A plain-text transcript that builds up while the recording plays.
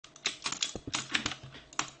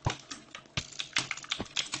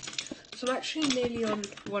So I'm actually nearly on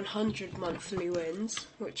 100 monthly wins,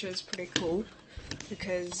 which is pretty cool,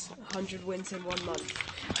 because 100 wins in 1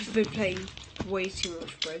 month. I've been playing way too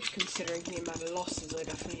much Bridge, considering the amount of losses I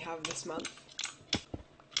definitely have this month.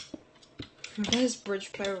 Best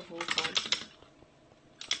Bridge player of all time.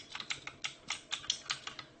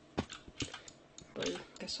 But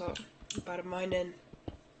guess what? I'm about to mine in.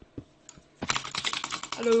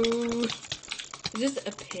 Hello! It just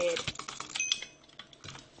appeared.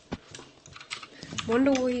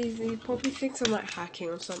 Wonder why he probably thinks I'm like hacking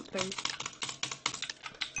or something.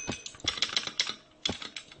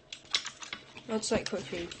 Let's like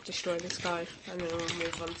quickly destroy this guy and then we'll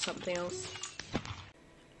move on to something else.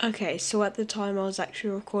 Okay, so at the time I was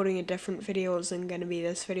actually recording a different video. It wasn't going to be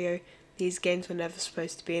this video. These games were never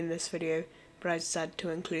supposed to be in this video, but I decided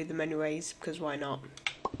to include them anyways, because why not?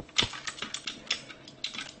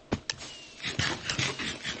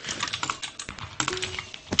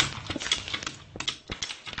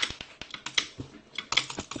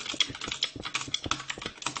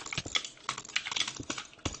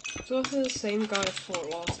 It's also the same guy I fought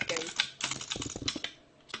last game.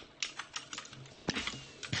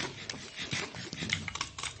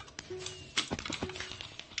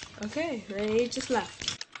 Okay, he just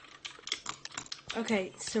left.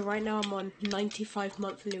 Okay, so right now I'm on 95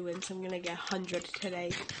 monthly wins. I'm gonna get 100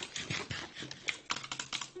 today.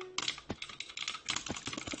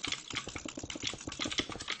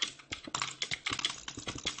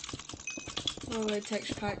 Oh, the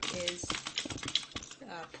text pack is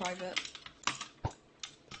private.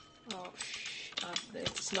 Oh,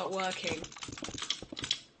 it's not working.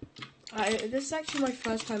 This is actually my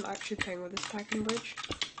first time actually playing with this pack in Bridge.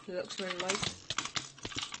 It looks really nice.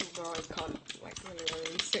 Although I can't like really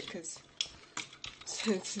release it because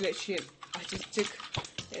it's literally I just took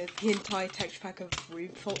the entire text pack of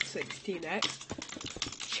Reapfault 16x,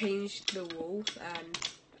 changed the wall and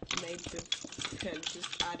made the and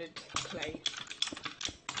just added clay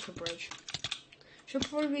for Bridge. Should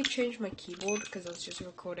probably change my keyboard because I was just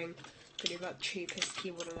recording a video about cheapest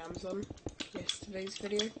keyboard on Amazon yesterday's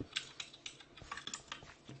video.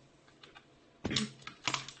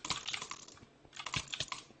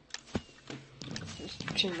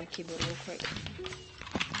 Just change my keyboard real quick.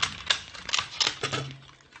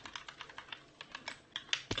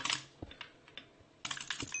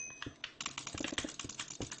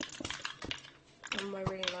 And my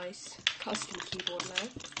really nice custom keyboard now.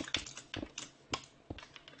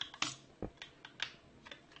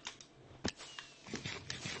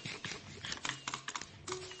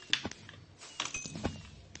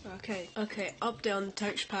 Okay, update on the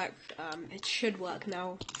text pack. It should work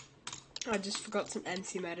now. I just forgot some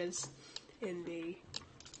NC metas in the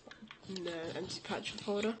NC patch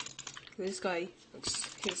folder. This guy looks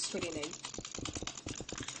his pretty name.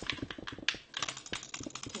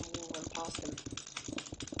 We'll run past him.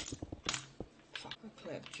 Fuck, I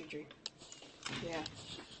cleared GG. Yeah.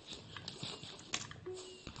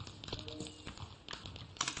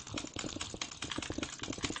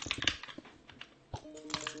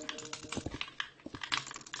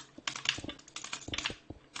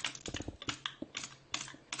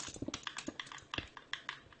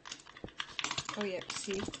 Oh yeah,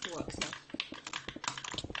 see, it works now.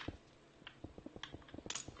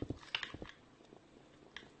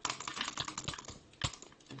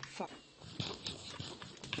 Fuck.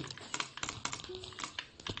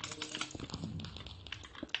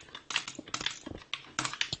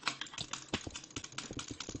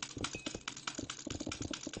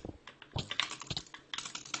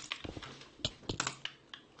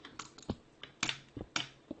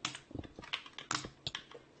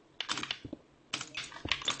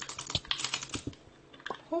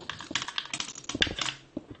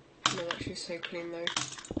 No, actually so clean though.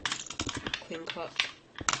 Clean clutch.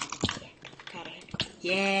 Yeah, got it.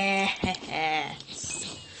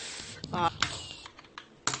 Yes!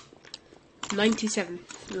 97.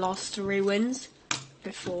 Last 3 wins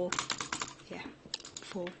before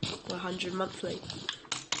 100 monthly.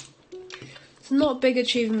 It's not a big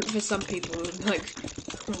achievement for some people. Like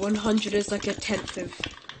 100 is like a tenth of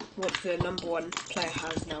what the #1 player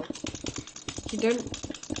has now. You don't.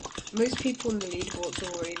 Most people in the leaderboards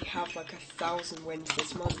already have like 1,000 wins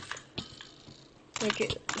this month. I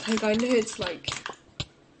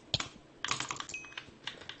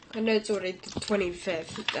know it's already the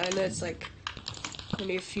 25th. I know it's like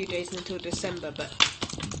only a few days until December, but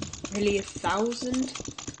really 1,000? I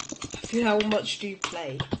feel how much do you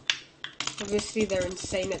play? Obviously they're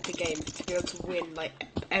insane at the game to be able to win like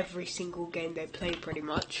every single game they play pretty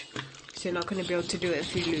much. So you're not going to be able to do it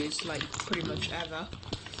if you lose like pretty much ever.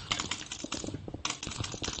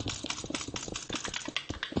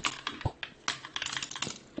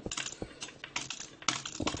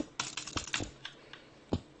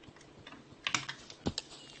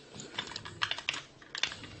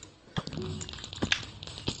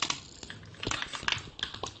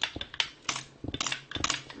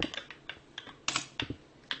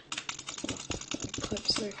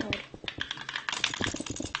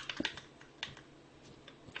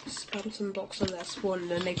 spam some blocks on their spawn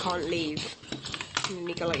and then they can't leave. And then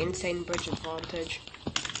you get like insane bridge advantage.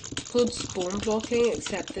 It's called spawn blocking,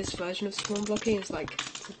 except this version of spawn blocking is like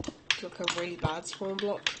a really bad spawn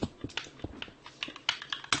block.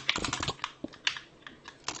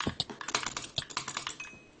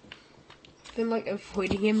 I've been like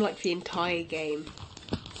avoiding him like the entire game,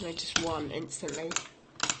 and I just won instantly.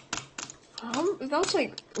 That was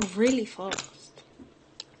like really fast.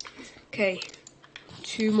 Okay,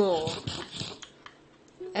 2 more.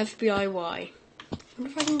 FBI Y. I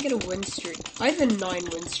wonder if I can get a win streak. I have a 9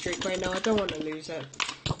 win streak right now. I don't want to lose it.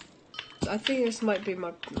 I think this might be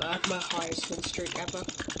my highest win streak ever.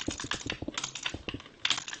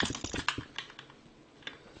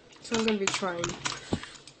 So I'm going to be trying.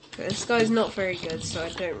 But this guy's not very good, so I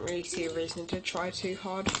don't really see a reason to try too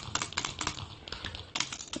hard.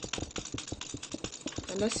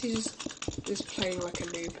 Unless he just is playing like a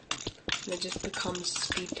noob. And it just becomes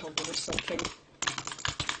speed toggle or something.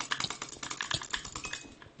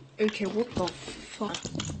 Okay, what the fuck?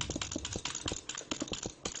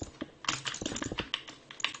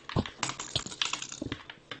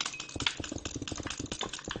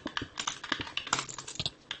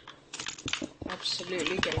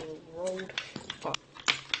 Absolutely getting rolled. Fuck.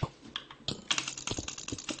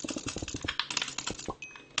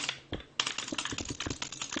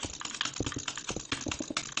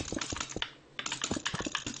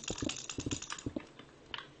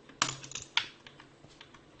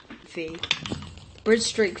 Bridge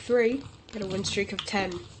streak 3. Get a win streak of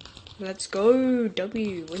 10. Let's go.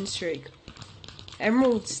 W win streak.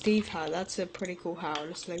 Emerald Steve hat. That's a pretty cool hat,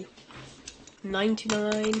 honestly.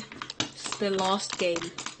 99. It's the last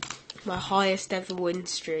game. My highest ever win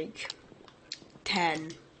streak.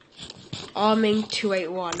 10. Arming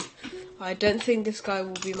 281. I don't think this guy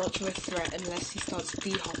will be much of a threat unless he starts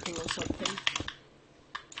D-hopping or something.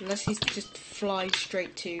 Unless he just flies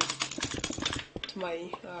straight to my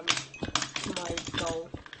goal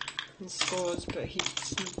and scores, but he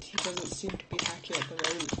doesn't seem to be hacky at the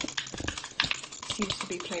moment. He seems to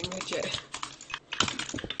be playing legit.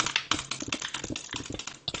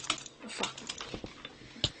 Oh, fuck.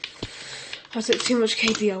 I took too much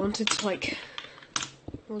KB. I wanted to I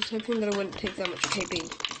was hoping that I wouldn't take that much KB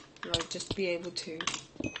and I'd just be able to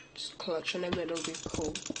just clutch on him and it'll be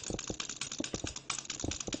cool.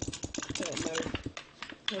 I don't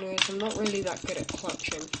know. Anyways, I'm not really that good at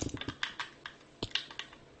clutching.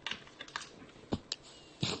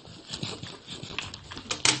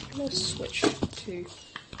 I'm gonna switch to...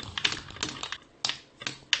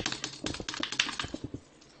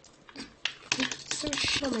 There's so much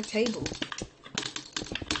shit on my table.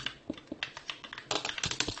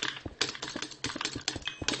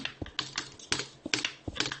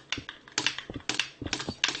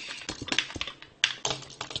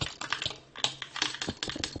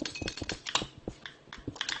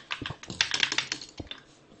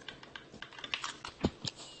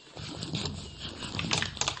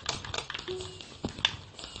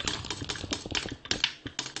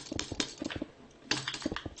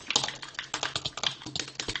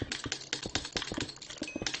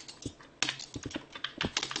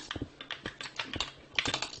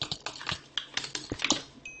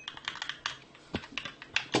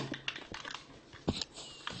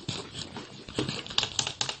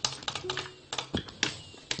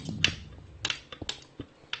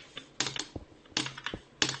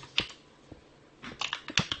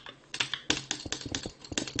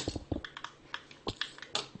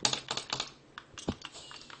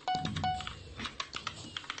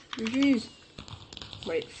 Jeez.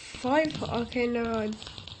 Wait, 5? Okay, no.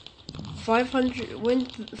 500. When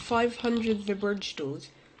 500 the bridge doors.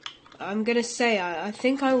 I'm gonna say I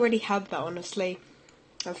think I already had that, honestly.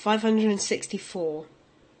 564.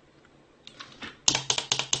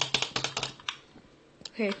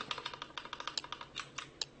 Okay.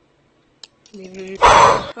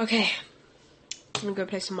 Okay. I'm gonna go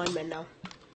play some Mine Men now.